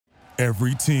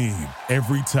Every team,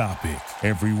 every topic,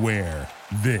 everywhere.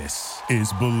 This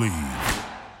is Believe.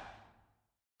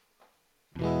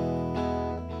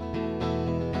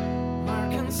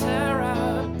 Mark and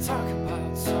Sarah talk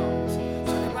about songs,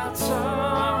 talk about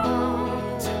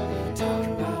songs, talk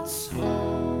about songs.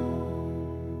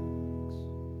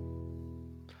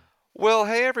 Well,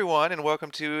 hey everyone, and welcome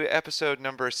to episode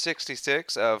number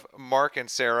 66 of Mark and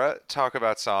Sarah Talk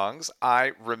About Songs.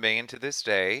 I remain to this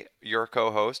day your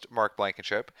co-host, Mark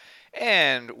Blankenship,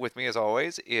 and with me as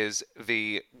always is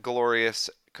the glorious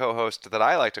co-host that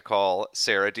I like to call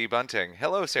Sarah D. Bunting.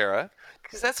 Hello, Sarah.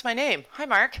 Because that's my name. Hi,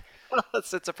 Mark.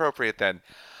 It's appropriate then.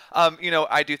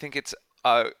 I do think it's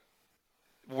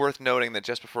worth noting that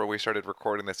just before we started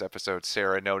recording this episode,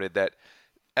 Sarah noted that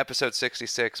episode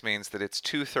 66 means that it's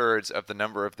 2/3 of the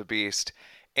number of the beast.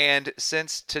 And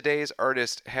since today's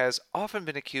artist has often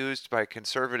been accused by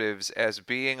conservatives as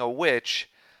being a witch,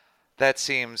 that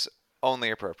seems only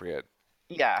appropriate.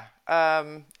 Yeah.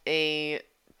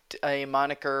 A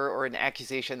moniker or an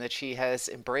accusation that she has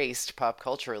embraced pop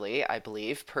culturally, I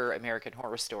believe, per American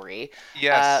Horror Story.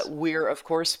 Yes. We're, of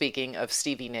course, speaking of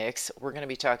Stevie Nicks. We're going to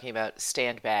be talking about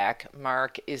Stand Back.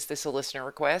 Mark, is this a listener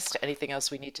request? Anything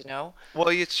else we need to know? Well,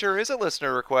 it sure is a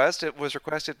listener request. It was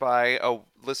requested by a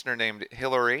listener named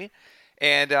Hillary.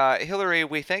 And Hillary,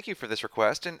 we thank you for this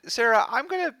request. And Sarah, I'm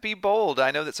going to be bold. I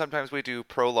know that sometimes we do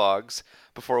prologues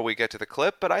before we get to the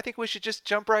clip, but I think we should just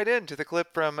jump right into the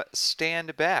clip from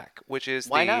Stand Back, which is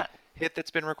Why the not? hit that's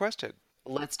been requested.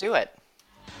 Let's do it.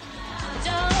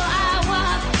 So I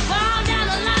walk far down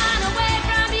the line away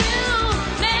from you.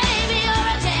 Maybe your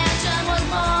attention was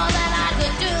more than I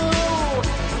could do.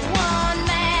 One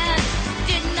man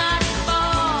did not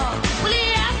fall. Well,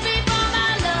 he asked me for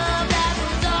my love, that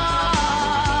was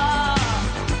all.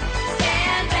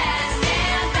 Stand back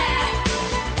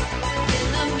in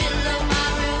the middle of my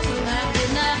room. I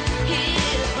did not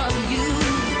hear from you.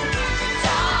 It's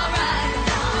alright.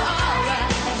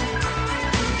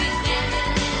 Be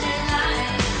standing in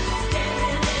line,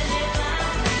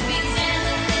 be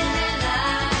standing in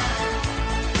line.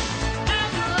 I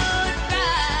could cry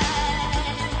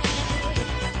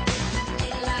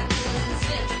like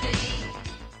sympathy.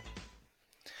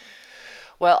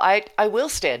 Well, I will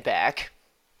stand back,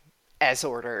 as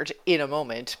ordered, in a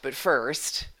moment. But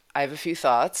first, I have a few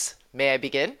thoughts. May I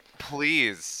begin?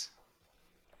 Please.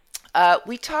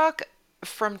 We talk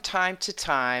from time to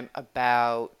time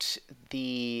about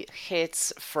the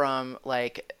hits from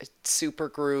like super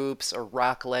groups or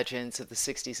rock legends of the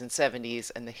 60s and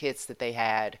 70s and the hits that they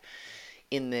had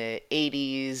in the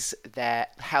 80s,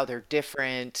 that how they're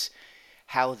different,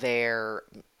 how they're,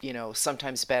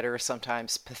 sometimes better,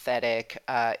 sometimes pathetic.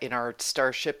 In our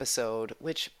Starship episode,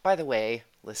 which, by the way,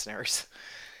 listeners,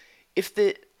 if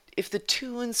the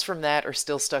tunes from that are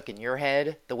still stuck in your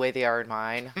head the way they are in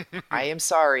mine, I am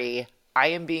sorry. I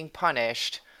am being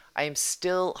punished. I am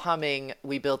still humming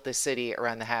 "We Built This City"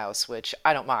 around the house, which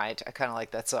I don't mind. I kind of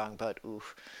like that song, but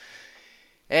oof.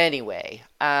 Anyway,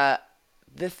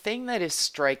 the thing that is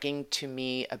striking to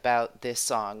me about this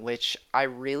song, which I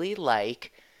really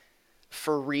like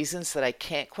for reasons that I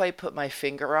can't quite put my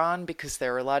finger on because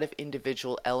there are a lot of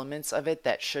individual elements of it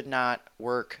that should not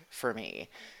work for me.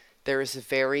 There is a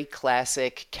very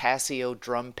classic Casio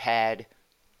drum pad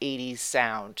 80s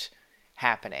sound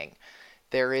happening.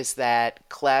 There is that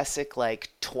classic,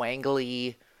 like,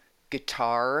 twangly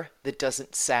guitar that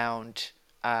doesn't sound,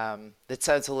 that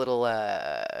sounds a little,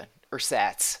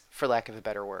 ersatz, for lack of a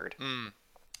better word.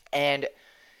 And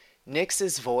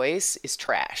Nyx's voice is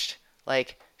trashed.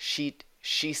 Like, she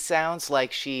sounds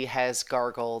like she has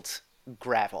gargled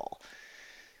gravel,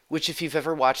 which if you've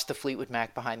ever watched the Fleetwood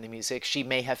Mac Behind the Music, she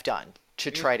may have done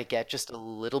to try to get just a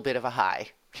little bit of a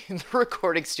high in the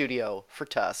recording studio for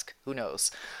Tusk. Who knows?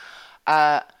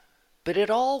 But it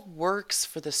all works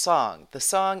for the song. The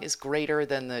song is greater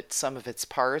than the sum of its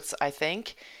parts, I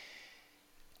think.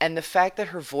 And the fact that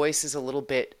her voice is a little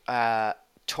bit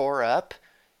tore up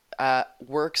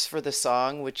works for the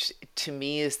song, which to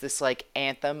me is this like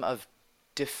anthem of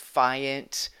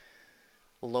defiant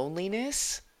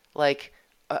loneliness, like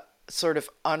a sort of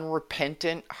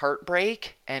unrepentant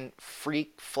heartbreak and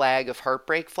freak flag of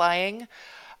heartbreak flying.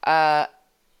 But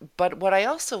what I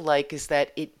also like is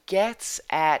that it gets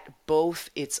at both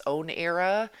its own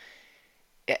era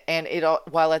and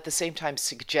while at the same time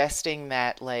suggesting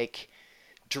that like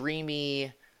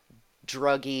dreamy,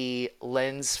 druggy,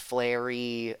 lens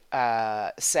flary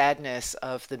sadness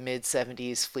of the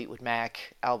mid-70s Fleetwood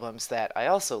Mac albums that I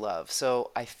also love.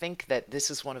 So I think that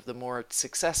this is one of the more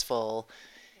successful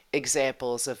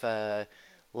examples of a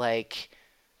like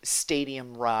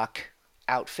stadium rock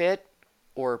outfit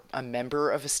or a member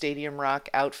of a stadium rock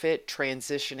outfit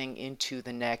transitioning into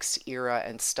the next era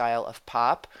and style of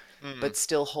pop, but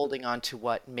still holding on to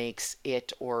what makes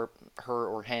it or her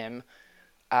or him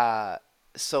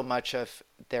so much of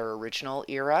their original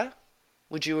era.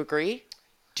 Would you agree?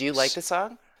 Do you like the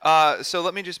song? So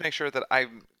let me just make sure that I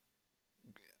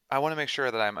want to make sure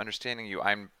that I'm understanding you.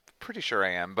 I'm pretty sure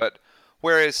I am, but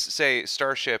whereas say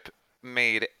Starship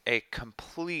made a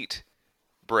complete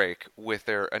break with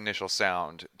their initial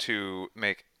sound to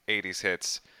make 80s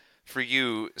hits, for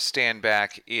you Stand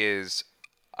Back is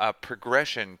a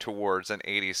progression towards an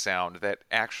 80s sound that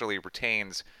actually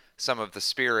retains some of the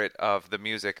spirit of the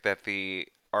music that the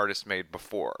artist made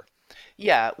before.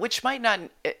 Yeah, which might not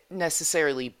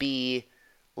necessarily be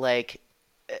like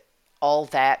all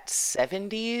that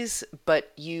 70s,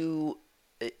 but you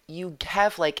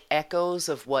have like echoes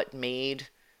of what made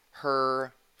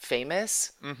her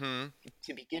famous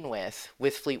to begin with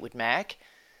Fleetwood Mac,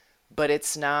 but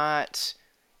it's not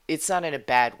in a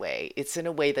bad way. It's in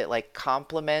a way that like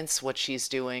complements what she's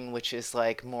doing, which is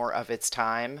like more of its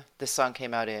time. This song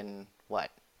came out in what,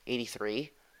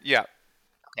 83? Yeah.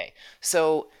 Okay.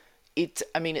 So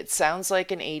I mean, it sounds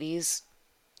like an 80s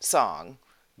song,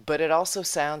 but it also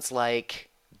sounds like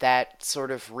that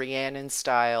sort of Rhiannon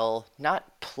style,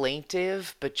 not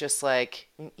plaintive, but just like,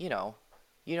 you know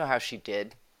how she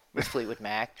did with Fleetwood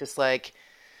Mac, just like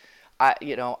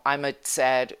I'm a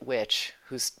sad witch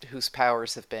whose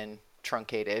powers have been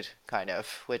truncated, kind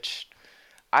of, which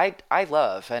I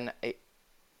love, and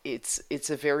it's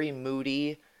a very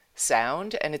moody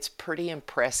sound, and it's pretty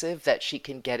impressive that she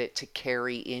can get it to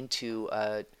carry into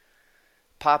a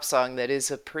pop song that is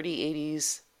a pretty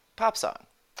 80s pop song.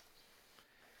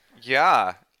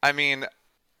 Yeah. I mean,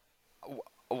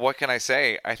 what can I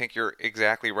say? I think you're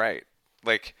exactly right.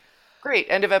 Like, Great,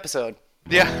 end of episode.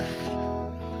 yeah.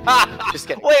 Just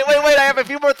kidding. Wait! I have a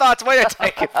few more thoughts. Wait, I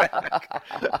take it back.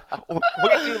 We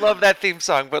do love that theme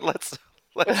song, but let's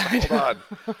hold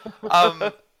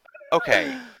on.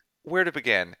 Okay, where to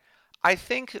begin? I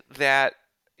think that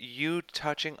you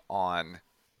touching on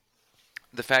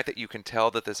the fact that you can tell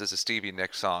that this is a Stevie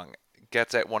Nicks song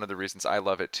gets at one of the reasons I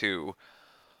love it too,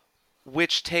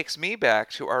 which takes me back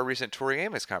to our recent Tori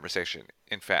Amos conversation,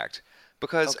 in fact.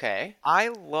 Because Okay. I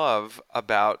love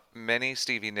about many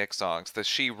Stevie Nicks songs that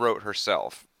she wrote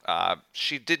herself.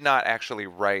 She did not actually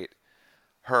write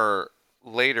her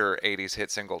later 80s hit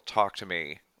single, Talk to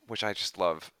Me, which I just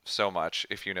love so much,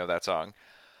 if you know that song.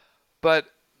 But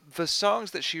the songs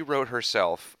that she wrote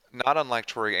herself, not unlike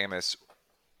Tori Amos,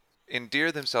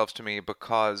 endear themselves to me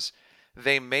because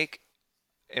they make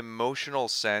emotional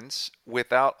sense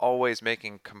without always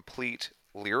making complete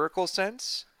lyrical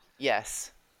sense.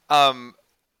 Yes.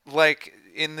 Like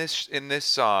in this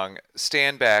song,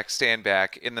 stand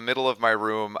back, in the middle of my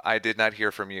room, I did not hear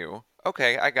from you.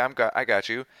 Okay, I got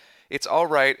you. It's all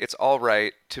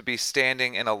right to be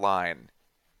standing in a line.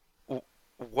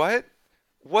 What?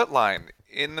 What line?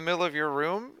 In the middle of your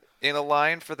room? In a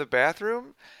line for the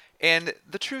bathroom? And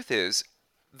the truth is,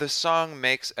 the song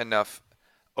makes enough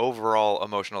overall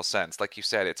emotional sense. Like you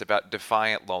said, it's about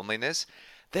defiant loneliness,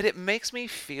 that it makes me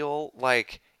feel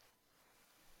like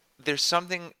there's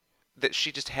something that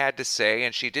she just had to say,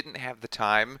 and she didn't have the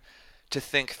time to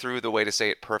think through the way to say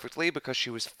it perfectly because she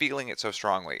was feeling it so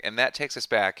strongly. And that takes us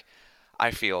back,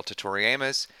 I feel, to Tori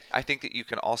Amos. I think that you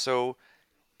can also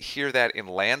hear that in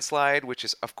Landslide, which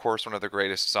is, of course, one of the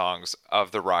greatest songs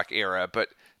of the rock era, but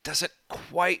doesn't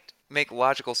quite make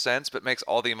logical sense, but makes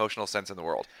all the emotional sense in the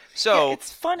world. So Yeah,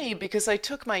 it's funny because I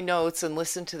took my notes and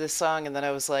listened to this song, and then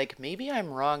I was like, maybe I'm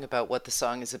wrong about what the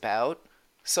song is about.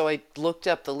 So I looked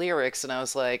up the lyrics, and I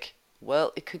was like,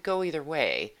 well, it could go either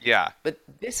way. yeah, But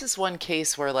this is one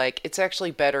case where, like, it's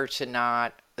actually better to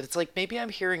not. It's like, maybe I'm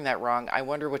hearing that wrong. I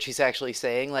wonder what she's actually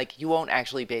saying. Like, you won't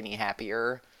actually be any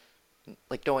happier,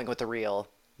 like, knowing what the real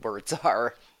words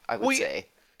are, I would say.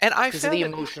 and I Because of found the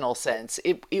it- emotional sense.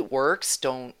 It works.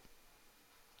 Don't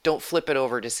flip it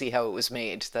over to see how it was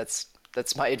made. That's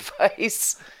my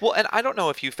advice. Well, and I don't know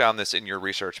if you found this in your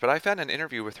research, but I found an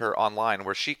interview with her online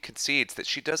where she concedes that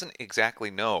she doesn't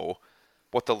exactly know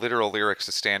what the literal lyrics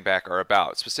to Stand Back are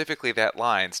about, specifically that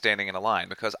line, standing in a line,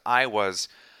 because I was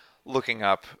looking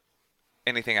up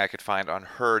anything I could find on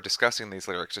her discussing these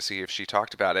lyrics to see if she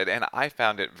talked about it, and I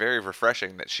found it very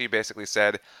refreshing that she basically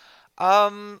said,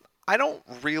 I don't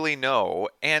really know,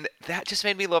 and that just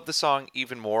made me love the song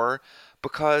even more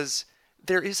because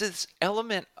there is this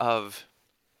element of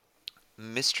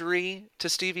mystery to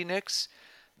Stevie Nicks,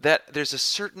 that there's a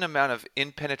certain amount of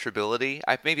impenetrability,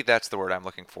 maybe that's the word I'm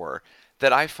looking for,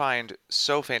 that I find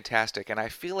so fantastic. And I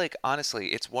feel like, honestly,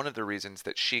 it's one of the reasons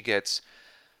that she gets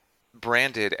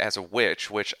branded as a witch,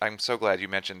 which I'm so glad you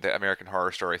mentioned the American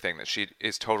Horror Story thing, that she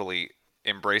is totally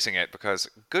embracing it, because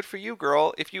good for you,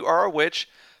 girl. If you are a witch,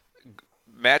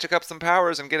 magic up some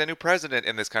powers and get a new president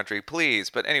in this country, please.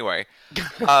 But anyway,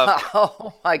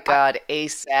 Oh my God,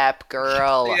 ASAP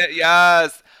girl.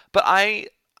 yes. But I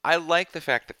like the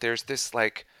fact that there's this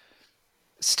like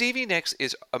Stevie Nicks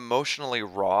is emotionally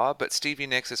raw, but Stevie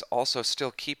Nicks is also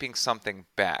still keeping something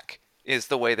back, is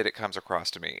the way that it comes across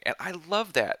to me. And I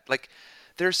love that. Like,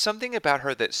 there's something about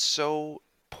her that's so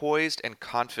poised and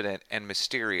confident and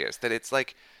mysterious that it's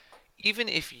like, even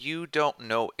if you don't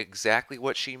know exactly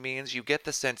what she means, you get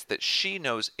the sense that she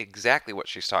knows exactly what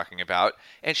she's talking about,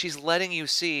 and she's letting you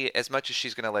see as much as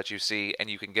she's going to let you see, and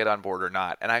you can get on board or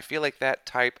not. And I feel like that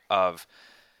type of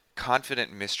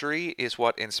confident mystery is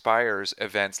what inspires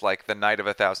events like the Night of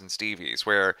a Thousand Stevies,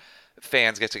 where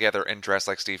fans get together and dress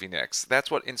like Stevie Nicks.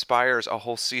 That's what inspires a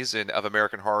whole season of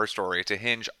American Horror Story to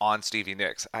hinge on Stevie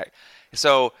Nicks.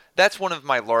 So that's one of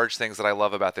my large things that I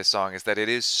love about this song, is that it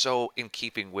is so in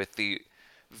keeping with the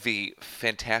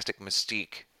fantastic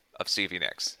mystique of Stevie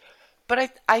Nicks.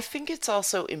 But I think it's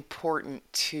also important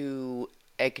to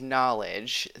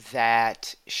acknowledge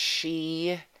that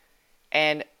she,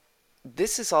 and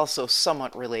this is also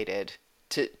somewhat related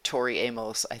to Tori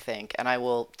Amos, I think, and I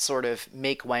will sort of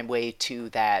make my way to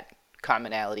that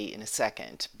commonality in a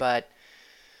second. But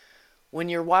when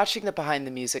you're watching the behind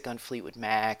the music on Fleetwood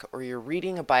Mac, or you're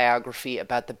reading a biography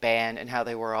about the band and how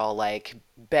they were all like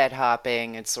bed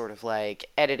hopping and sort of like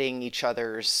editing each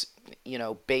other's,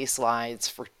 bass lines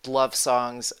for love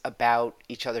songs about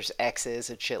each other's exes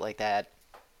and shit like that,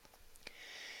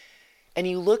 and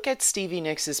you look at Stevie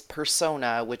Nicks'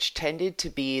 persona, which tended to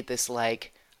be this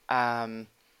like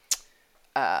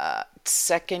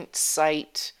second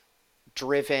sight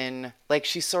driven, like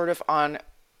she's sort of on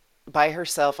by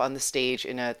herself on the stage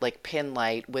in a like pin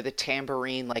light with a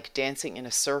tambourine, like dancing in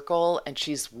a circle, and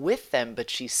she's with them but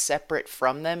she's separate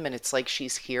from them, and it's like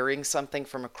she's hearing something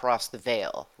from across the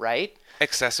veil, right?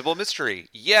 Accessible mystery.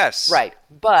 Yes. Right.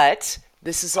 But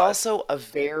this is also a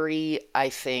very, I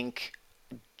think,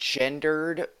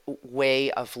 gendered way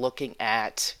of looking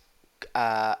at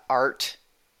art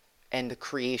and the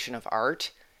creation of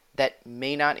art that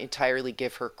may not entirely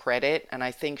give her credit. And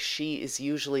I think she is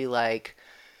usually like,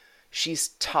 she's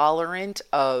tolerant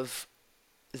of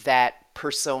that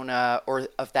persona or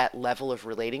of that level of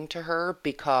relating to her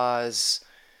because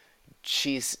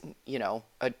she's,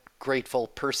 a grateful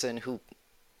person who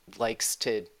likes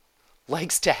to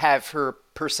have her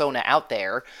persona out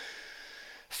there,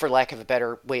 for lack of a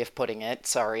better way of putting it.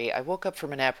 Sorry, I woke up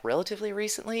from a nap relatively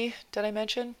recently, did I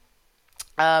mention?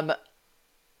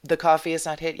 The coffee is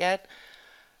not hit yet.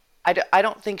 I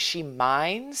don't think she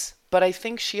minds, but I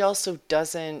think she also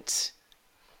doesn't,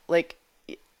 like,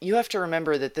 you have to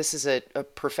remember that this is a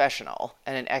professional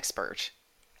and an expert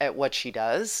at what she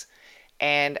does.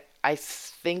 And I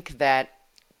think that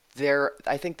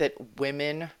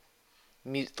women,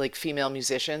 like female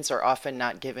musicians, are often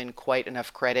not given quite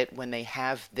enough credit when they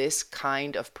have this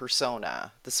kind of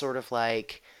persona, the sort of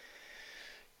like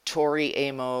Tori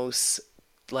Amos,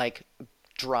 like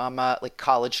drama, like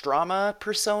college drama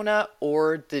persona,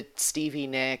 or the Stevie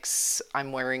Nicks,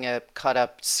 I'm wearing a cut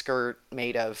up skirt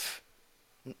made of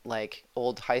like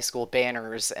old high school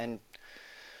banners and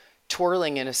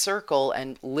twirling in a circle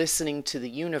and listening to the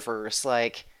universe.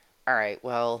 Like, all right,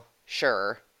 well,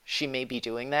 sure, she may be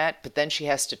doing that, but then she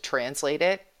has to translate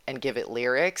it and give it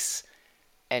lyrics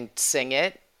and sing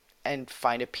it and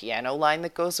find a piano line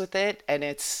that goes with it, and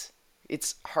it's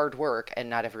hard work, and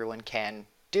not everyone can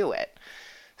do it.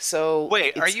 So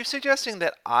wait, are you suggesting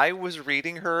that I was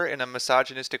reading her in a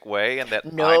misogynistic way and that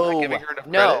I'm No, not giving her enough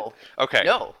no, credit? Okay.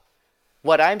 no.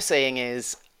 What I'm saying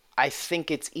is, I think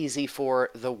it's easy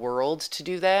for the world to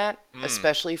do that,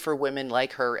 especially for women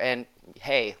like her, and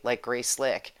hey, like Grace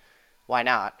Slick. Why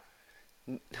not?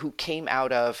 Who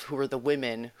are the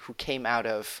women who came out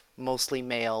of mostly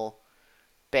male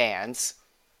bands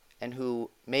and who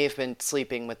may have been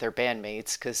sleeping with their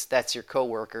bandmates because that's your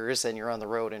coworkers and you're on the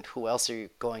road and who else are you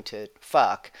going to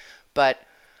fuck? But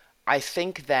I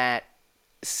think that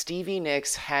Stevie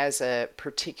Nicks has a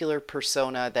particular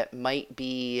persona that might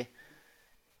be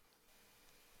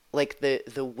like the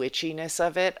witchiness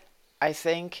of it, I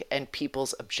think, and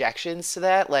people's objections to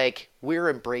that. Like, we're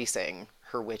embracing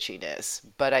her witchiness,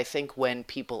 but I think when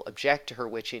people object to her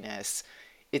witchiness,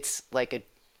 it's like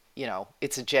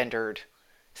it's a gendered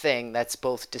thing that's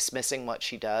both dismissing what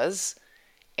she does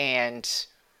and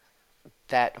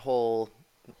that whole,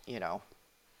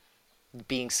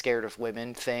 being scared of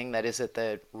women thing that is at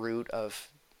the root of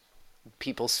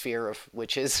people's fear of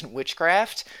witches and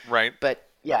witchcraft. Right. But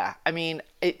Yeah, I mean,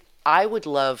 I would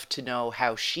love to know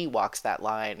how she walks that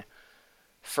line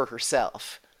for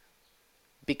herself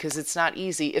because it's not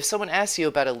easy. If someone asks you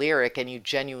about a lyric and you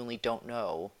genuinely don't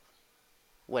know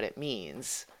what it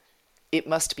means, it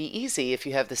must be easy if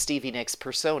you have the Stevie Nicks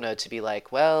persona to be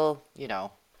like, well,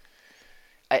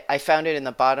 I found it in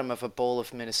the bottom of a bowl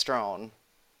of minestrone,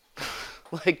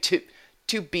 like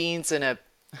two beans and a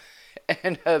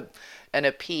and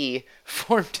a pea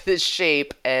formed this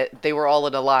shape. They were all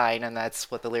in a line, and that's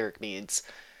what the lyric means.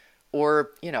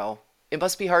 Or it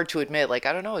must be hard to admit, like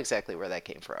I don't know exactly where that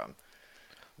came from,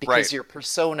 because Right. your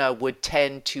persona would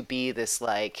tend to be this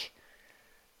like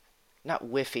not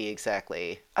whiffy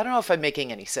exactly. I don't know if I'm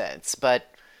making any sense, but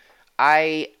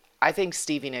I think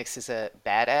Stevie Nicks is a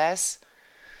badass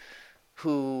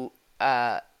who,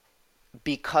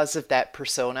 because of that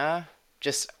persona,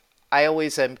 just I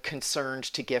always am concerned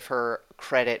to give her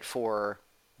credit for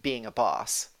being a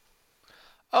boss.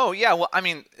 Oh yeah, well, I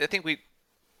mean,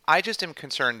 I just am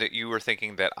concerned that you were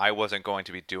thinking that I wasn't going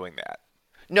to be doing that.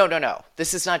 No, no, no.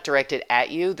 This is not directed at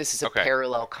you. This is a Okay.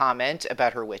 parallel comment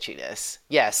about her witchiness.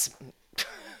 Yes,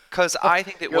 Because I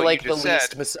think that you're what like you the just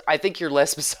said. least. I think you're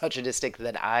less misogynistic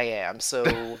than I am.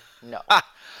 So no,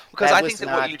 Because that I was think that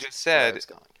not what you just where I said, was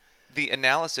going. the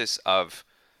analysis of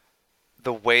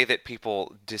the way that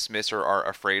people dismiss or are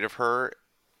afraid of her,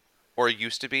 or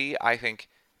used to be, I think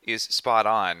is spot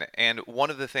on. And one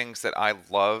of the things that I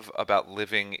love about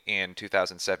living in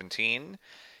 2017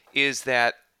 is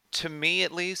that, to me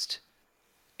at least,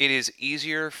 it is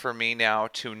easier for me now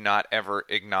to not ever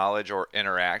acknowledge or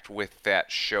interact with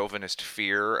that chauvinist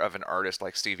fear of an artist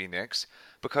like Stevie Nicks,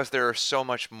 because there's so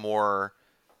much more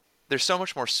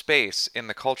space in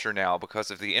the culture now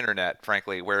because of the internet,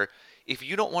 frankly, where if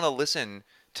you don't want to listen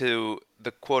to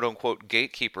the quote unquote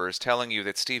gatekeepers telling you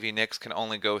that Stevie Nicks can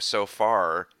only go so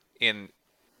far in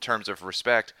terms of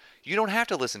respect, you don't have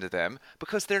to listen to them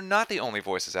because they're not the only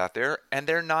voices out there and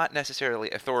they're not necessarily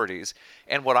authorities.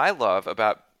 And what I love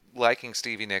about liking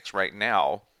Stevie Nicks right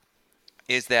now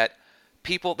is that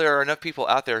there are enough people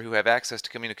out there who have access to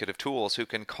communicative tools who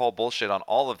can call bullshit on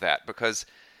all of that, because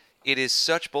it is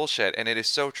such bullshit, and it is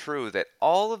so true that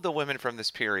all of the women from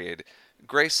this period,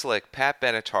 Grace Slick, Pat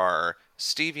Benatar,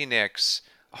 Stevie Nicks,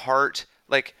 Hart,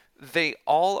 like they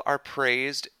all are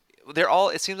praised.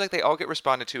 It seems like they all get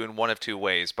responded to in one of two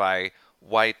ways: by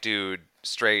white dude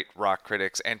straight rock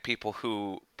critics and people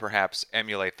who perhaps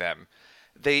emulate them.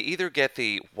 They either get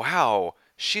the "wow,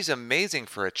 she's amazing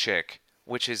for a chick,"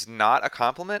 which is not a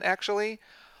compliment actually,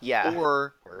 Yeah.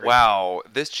 or Word. "wow,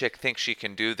 this chick thinks she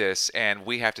can do this and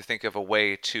we have to think of a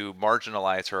way to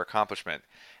marginalize her accomplishment."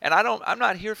 And I'm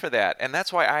not here for that. And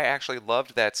that's why I actually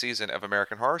loved that season of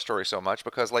American Horror Story so much,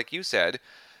 because like you said,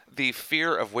 the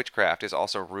fear of witchcraft is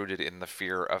also rooted in the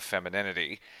fear of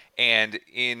femininity. And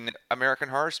in American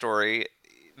Horror Story,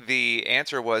 the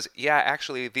answer was, yeah,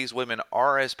 actually, these women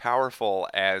are as powerful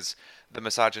as the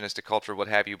misogynistic culture would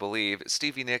have you believe.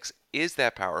 Stevie Nicks is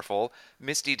that powerful.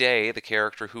 Misty Day, the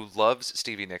character who loves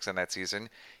Stevie Nicks in that season,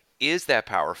 is that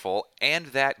powerful and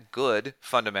that good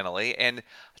fundamentally. And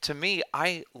to me,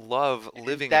 I love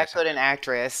living in That a good an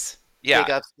actress. Yeah.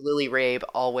 Big ups to Lily Rabe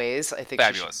always. I think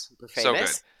she should be fabulous, super so good.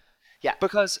 famous. Yeah.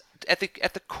 Because at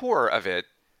the core of it,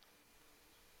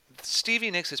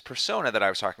 Stevie Nicks' persona that I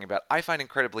was talking about, I find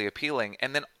incredibly appealing.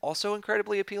 And then also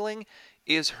incredibly appealing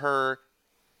is her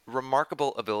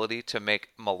remarkable ability to make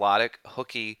melodic,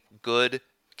 hooky, good,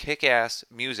 kick-ass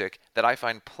music that I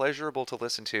find pleasurable to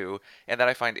listen to and that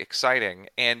I find exciting.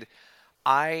 And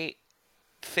I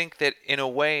think that in a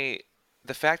way,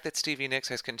 the fact that Stevie Nicks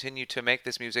has continued to make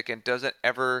this music and doesn't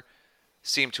ever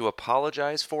seem to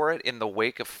apologize for it in the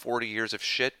wake of 40 years of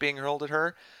shit being hurled at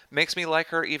her makes me like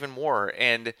her even more.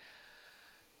 And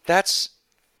that's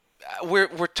we're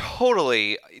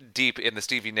totally deep in the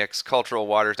Stevie Nicks cultural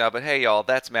waters now, but hey y'all,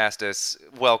 that's Mastis.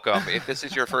 Welcome. If this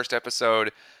is your first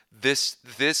episode, this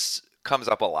comes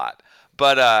up a lot.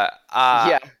 But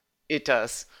Yeah, it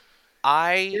does.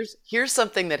 I Here's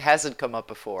something that hasn't come up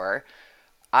before.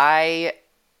 I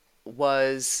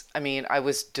I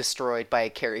was destroyed by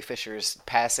Carrie Fisher's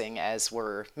passing, as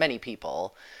were many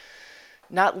people.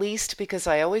 Not least because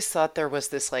I always thought there was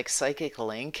this like psychic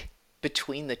link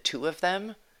between the two of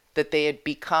them, that they had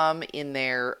become in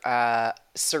their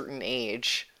certain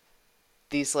age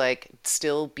these like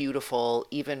still beautiful,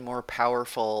 even more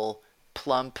powerful,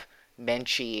 plump,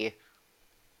 menschy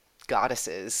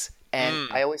goddesses. And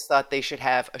I always thought they should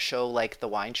have a show like The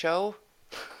Wine Show.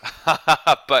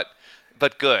 but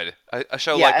but good. A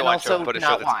show Yeah, like The and Wine Show, also but a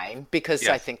show not that's wine, because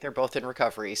I yes. think they're both in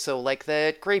recovery. So, like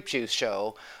the Grape Juice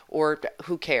show, or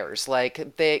who cares?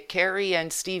 Like, Carrie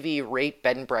and Stevie rate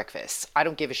bed and breakfast. I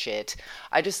don't give a shit.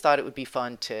 I just thought it would be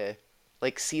fun to,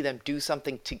 like, see them do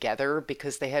something together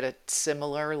because they had a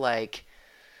similar, like,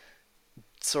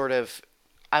 sort of,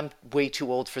 I'm way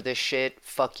too old for this shit,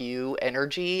 fuck you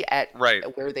energy at Right.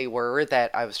 where they were,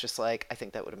 that I was just like, I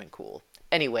think that would have been cool.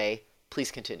 Anyway,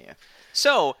 please continue.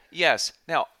 So, yes.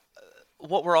 Now,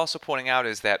 what we're also pointing out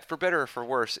is that, for better or for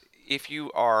worse, if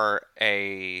you are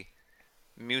a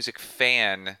music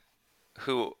fan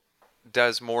who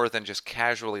does more than just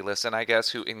casually listen, I guess,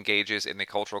 who engages in the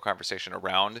cultural conversation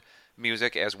around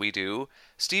music as we do,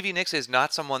 Stevie Nicks is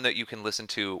not someone that you can listen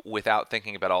to without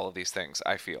thinking about all of these things,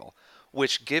 I feel,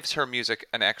 which gives her music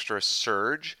an extra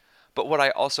surge. But what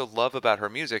I also love about her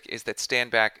music is that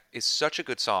Stand Back is such a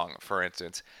good song, for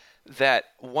instance, that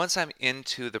once I'm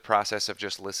into the process of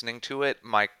just listening to it,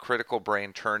 my critical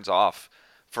brain turns off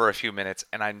for a few minutes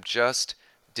and I'm just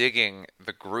digging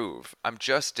the groove. I'm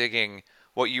just digging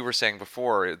what you were saying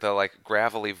before, the like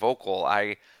gravelly vocal.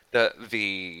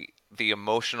 The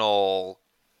emotional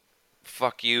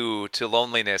fuck you to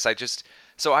loneliness.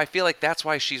 So I feel like that's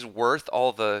why she's worth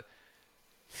all the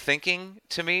thinking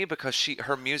to me, because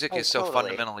her music Oh, is so totally.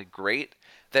 fundamentally great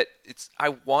that I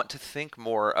want to think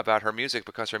more about her music,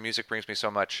 because her music brings me so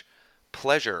much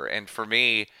pleasure. And for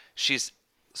me, she's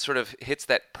sort of hits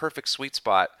that perfect sweet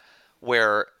spot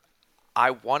where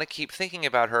I want to keep thinking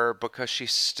about her because she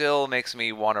still makes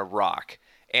me want to rock.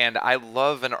 And I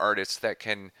love an artist that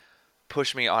can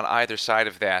push me on either side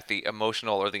of that, the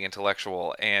emotional or the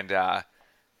intellectual. And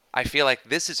I feel like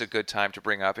this is a good time to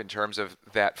bring up, in terms of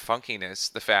that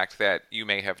funkiness, the fact that you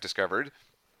may have discovered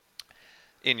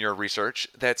in your research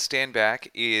that Stand Back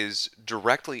is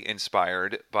directly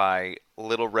inspired by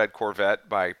Little Red Corvette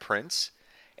by Prince,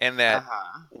 and that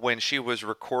Uh-huh. when she was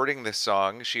recording this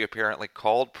song, she apparently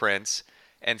called Prince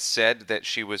and said that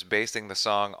she was basing the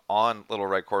song on Little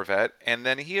Red Corvette, and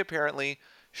then he apparently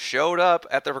showed up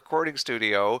at the recording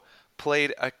studio,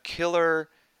 played a killer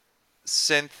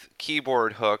synth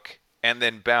keyboard hook, and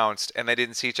then bounced, and they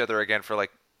didn't see each other again for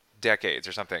like decades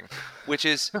or something, which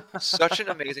is such an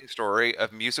amazing story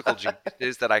of musical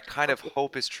geniuses that I kind of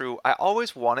hope is true. I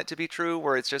always want it to be true,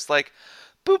 where it's just like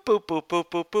boop boop boop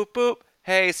boop boop boop boop.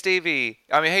 Hey Stevie,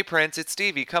 hey Prince, it's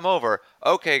Stevie, come over.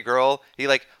 Okay, girl. He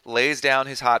like lays down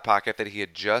his hot pocket that he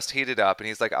had just heated up, and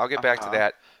he's like, I'll get back to Uh-huh.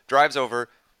 that. Drives over,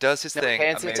 does his No, thing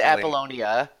hands into amazingly.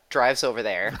 Apollonia, drives over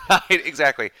there. Right,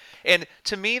 exactly. And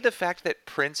to me, the fact that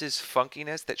Prince's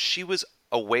funkiness, that she was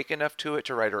awake enough to it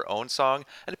to write her own song,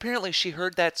 and apparently she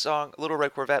heard that song, Little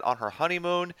Red Corvette, on her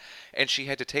honeymoon, and she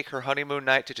had to take her honeymoon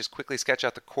night to just quickly sketch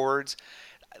out the chords.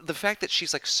 The fact that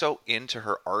she's like so into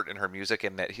her art and her music,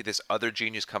 and that this other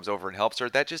genius comes over and helps her,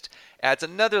 that just adds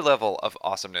another level of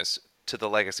awesomeness to the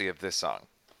legacy of this song.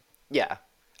 Yeah.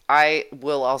 I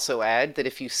will also add that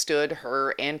if you stood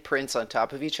her and Prince on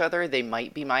top of each other, they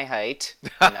might be my height.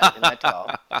 I'm not even that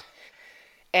tall.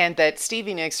 And that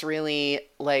Stevie Nicks really,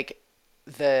 like,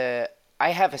 I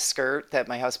have a skirt that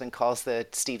my husband calls the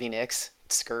Stevie Nicks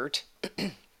skirt.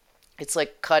 It's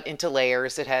like cut into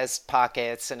layers. It has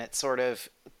pockets, and it's sort of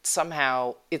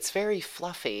somehow it's very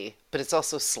fluffy, but it's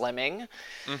also slimming.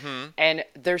 And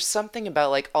there's something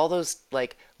about like all those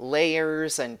like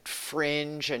layers and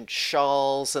fringe and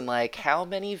shawls, and like how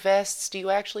many vests do you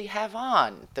actually have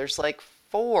on? There's like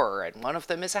four, and one of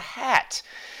them is a hat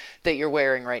that you're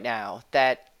wearing right now,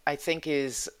 that I think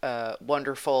is a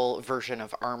wonderful version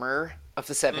of armor of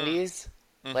the 70s.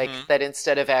 Like that,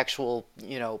 instead of actual,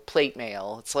 plate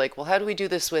mail, it's like, well, how do we do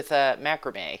this with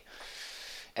macrame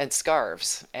and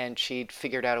scarves? And she'd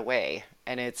figured out a way,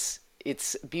 and it's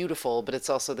beautiful, but it's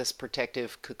also this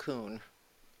protective cocoon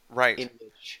Right. in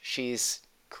which she's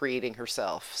creating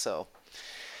herself. So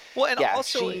Well, and yeah,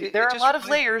 also, there it are a just lot of reminds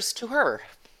layers to her.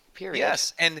 Period.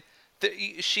 Yes, and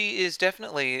she is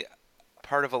definitely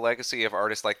part of a legacy of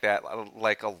artists like that.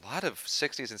 Like a lot of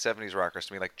 60s and 70s rockers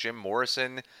to me, like Jim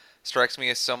Morrison strikes me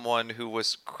as someone who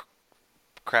was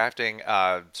crafting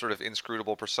sort of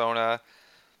inscrutable persona.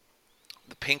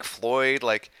 The Pink Floyd,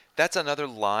 like that's another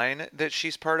line that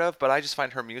she's part of, but I just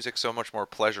find her music so much more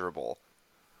pleasurable.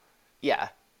 Yeah,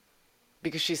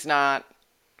 because she's not.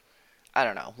 I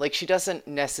don't know. Like, she doesn't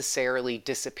necessarily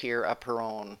disappear up her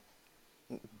own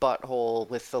butthole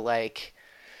with the like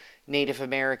Native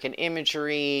American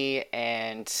imagery,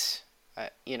 and I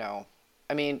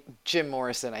mean, Jim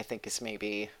Morrison, I think, is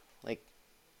maybe like,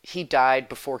 he died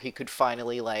before he could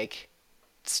finally like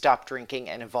stop drinking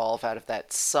and evolve out of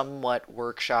that somewhat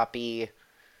workshoppy,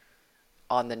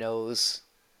 on the nose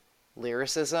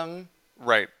lyricism.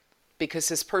 Right. because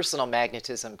his personal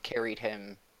magnetism carried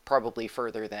him probably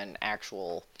further than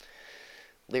actual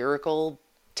lyrical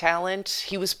talent.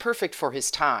 He was perfect for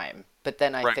his time, but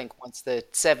then I Right. think once the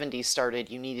 70s started,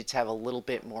 you needed to have a little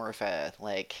bit more of a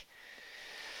like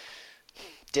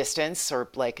distance or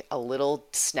like a little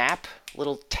snap,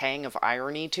 little tang of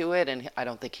irony to it, and I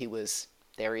don't think he was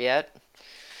there yet.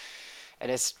 And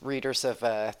as readers of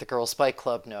the Girls Fight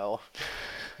Club know,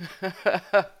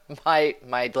 my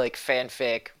like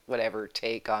fanfic whatever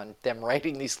take on them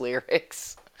writing these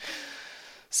lyrics.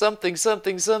 Something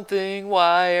something something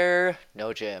wire.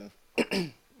 No, Jim.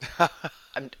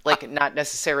 I'm like not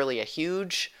necessarily a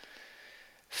huge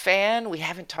fan. We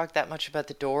haven't talked that much about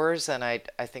the Doors, and I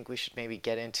think we should maybe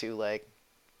get into like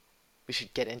we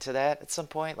should get into that at some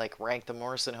point, like rank the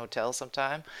Morrison Hotel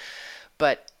sometime.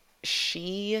 But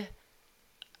she,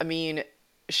 I mean,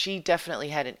 she definitely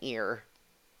had an ear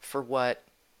for what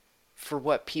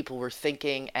people were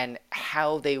thinking and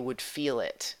how they would feel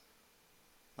it.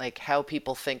 Like how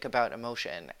people think about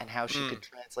emotion and how she could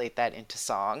translate that into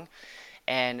song.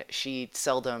 And she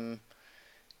seldom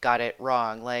got it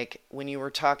wrong. Like when you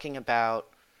were talking about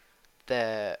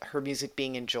her music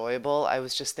being enjoyable, I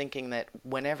was just thinking that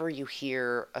whenever you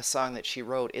hear a song that she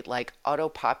wrote, it like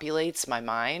auto-populates my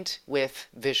mind with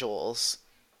visuals.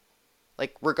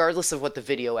 Like regardless of what the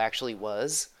video actually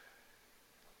was,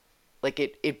 like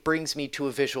it brings me to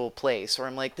a visual place where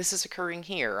I'm like, this is occurring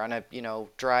here on a,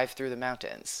 drive through the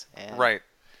mountains. And Right.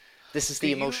 this is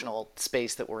the emotional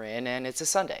space that we're in, and it's a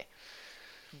Sunday.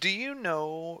 Do you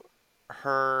know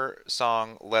her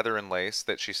song Leather and Lace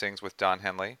that she sings with Don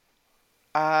Henley?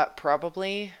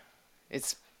 Probably.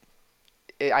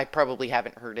 I probably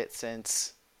haven't heard it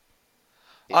since.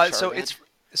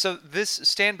 So this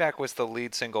Stand Back was the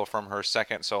lead single from her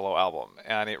second solo album,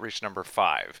 and it reached number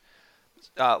 5.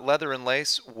 Leather and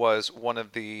Lace was one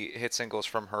of the hit singles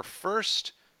from her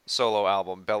first solo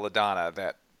album, Belladonna,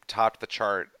 that topped the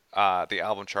chart, the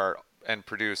album chart, and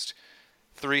produced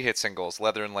 3 hit singles: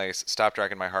 Leather and Lace, Stop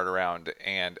Dragging My Heart Around,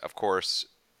 and of course,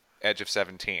 Edge of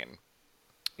 17.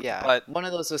 Yeah, But- one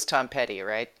of those was Tom Petty,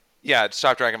 right? Yeah,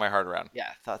 Stop Dragging My Heart Around.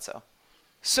 Yeah, thought so.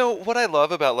 So what I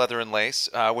love about Leather and Lace,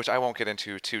 which I won't get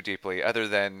into too deeply, other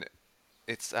than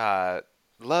it's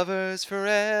lovers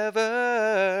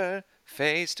forever,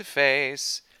 face to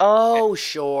face. Oh,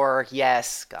 sure.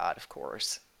 Yes, God, of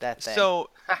course. That thing.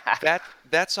 So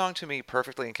that song to me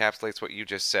perfectly encapsulates what you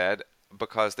just said,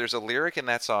 because there's a lyric in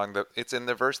that song that it's in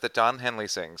the verse that Don Henley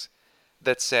sings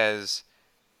that says,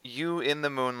 "You in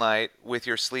the moonlight with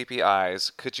your sleepy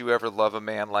eyes, could you ever love a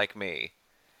man like me?"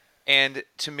 And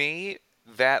to me,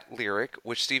 that lyric,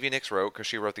 which Stevie Nicks wrote because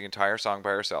she wrote the entire song by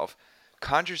herself,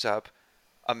 conjures up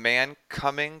a man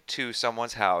coming to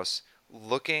someone's house,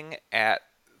 looking at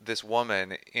this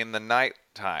woman in the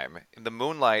nighttime. The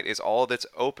moonlight is all that's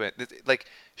open. Like,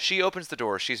 she opens the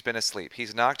door, she's been asleep.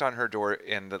 He's knocked on her door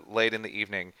late in the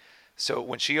evening. So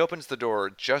when she opens the door,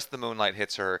 just the moonlight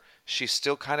hits her. She's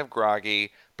still kind of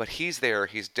groggy, but he's there.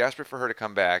 He's desperate for her to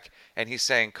come back, and he's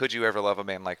saying, "Could you ever love a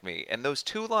man like me?" And those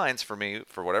 2 lines, for me,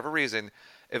 for whatever reason,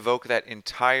 evoke that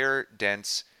entire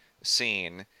dense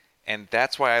scene, and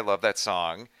that's why I love that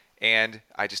song. And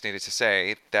I just needed to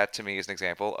say that, to me, is an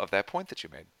example of that point that you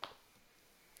made.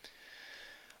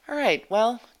 All right.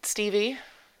 Well, Stevie,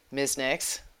 Ms.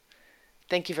 Nicks,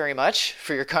 thank you very much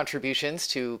for your contributions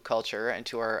to culture and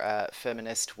to our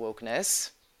feminist wokeness.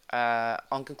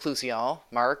 En conclusion,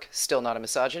 Mark, still not a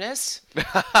misogynist.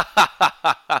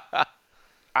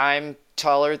 I'm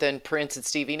taller than Prince and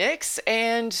Stevie Nicks,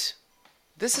 and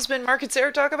this has been Mark and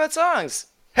Sarah Talk About Songs.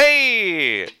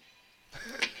 Hey!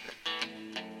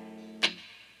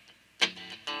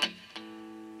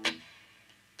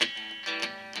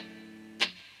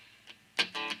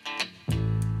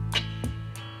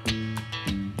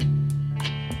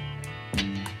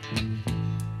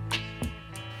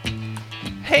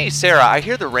 Hey, Sarah, I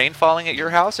hear the rain falling at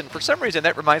your house, and for some reason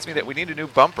that reminds me that we need a new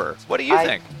bumper. What do you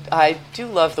think? I do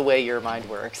love the way your mind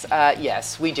works.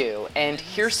 Yes, we do. And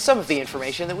here's some of the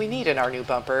information that we need in our new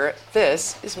bumper.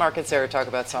 This is Mark and Sarah Talk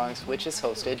About Songs, which is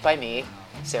hosted by me,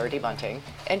 Sarah D. Bunting,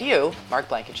 and you, Mark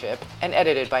Blankenship, and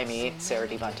edited by me, Sarah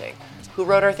D. Bunting. Who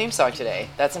wrote our theme song today?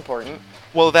 That's important.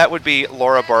 Well, that would be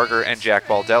Laura Barger and Jack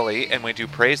Baldelli, and we do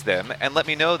praise them. And let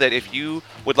me know that if you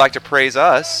would like to praise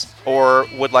us or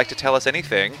would like to tell us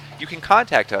anything, you can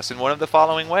contact us in one of the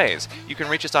following ways. You can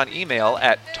reach us on email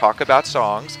at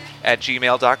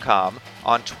talkaboutsongs@gmail.com,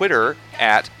 on Twitter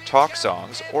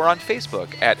 @talksongs, or on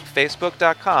Facebook at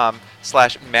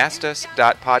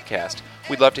facebook.com/mastus.podcast.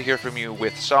 We'd love to hear from you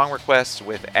with song requests,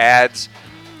 with ads,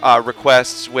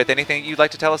 requests with anything you'd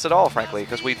like to tell us at all, frankly,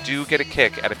 because we do get a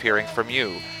kick at hearing from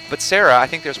you. But Sarah, I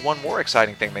think there's one more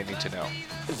exciting thing they need to know.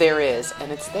 There is,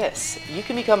 and it's this. You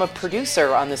can become a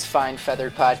producer on this fine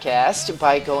feathered podcast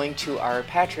by going to our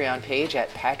Patreon page at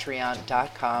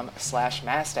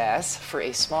patreon.com/mastass. For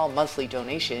a small monthly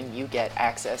donation, you get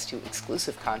access to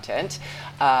exclusive content,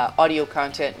 audio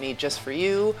content made just for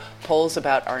you, polls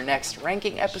about our next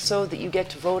ranking episode that you get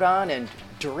to vote on and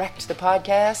direct the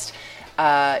podcast.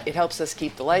 It helps us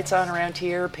keep the lights on around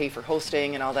here, pay for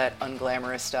hosting and all that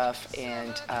unglamorous stuff,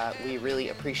 and we really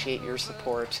appreciate your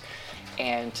support.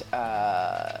 And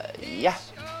yeah.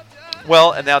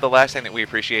 Well, and now the last thing that we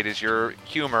appreciate is your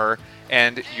humor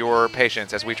and your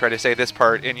patience as we try to say this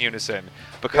part in unison.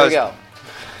 Because here we go.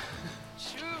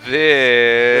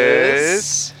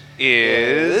 This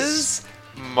is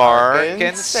Mark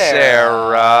and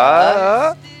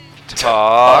Sarah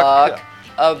talk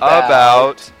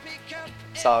about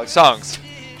songs.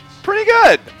 Pretty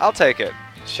good. I'll take it.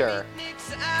 Sure.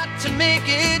 To make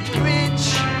it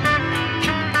rich.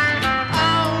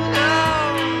 Oh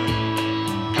no.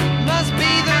 Must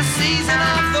be the season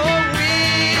of the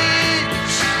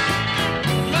witch.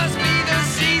 Must be the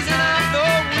season of the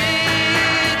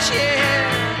witch,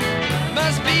 yeah.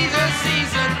 Must be the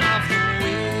season of the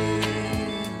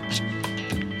witch.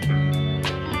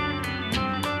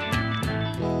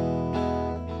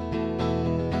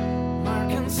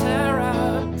 Mark and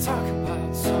Sarah talk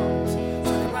about songs.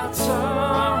 Talk about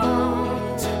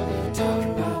songs. Talk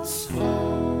about songs.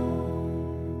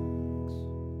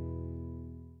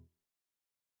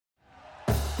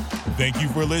 Thank you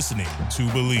for listening to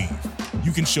Believe.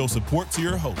 You can show support to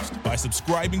your host by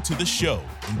subscribing to the show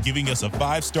and giving us a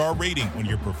 5-star rating on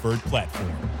your preferred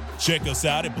platform. Check us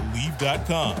out at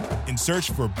Believe.com and search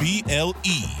for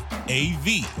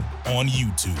BLEAV on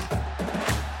YouTube.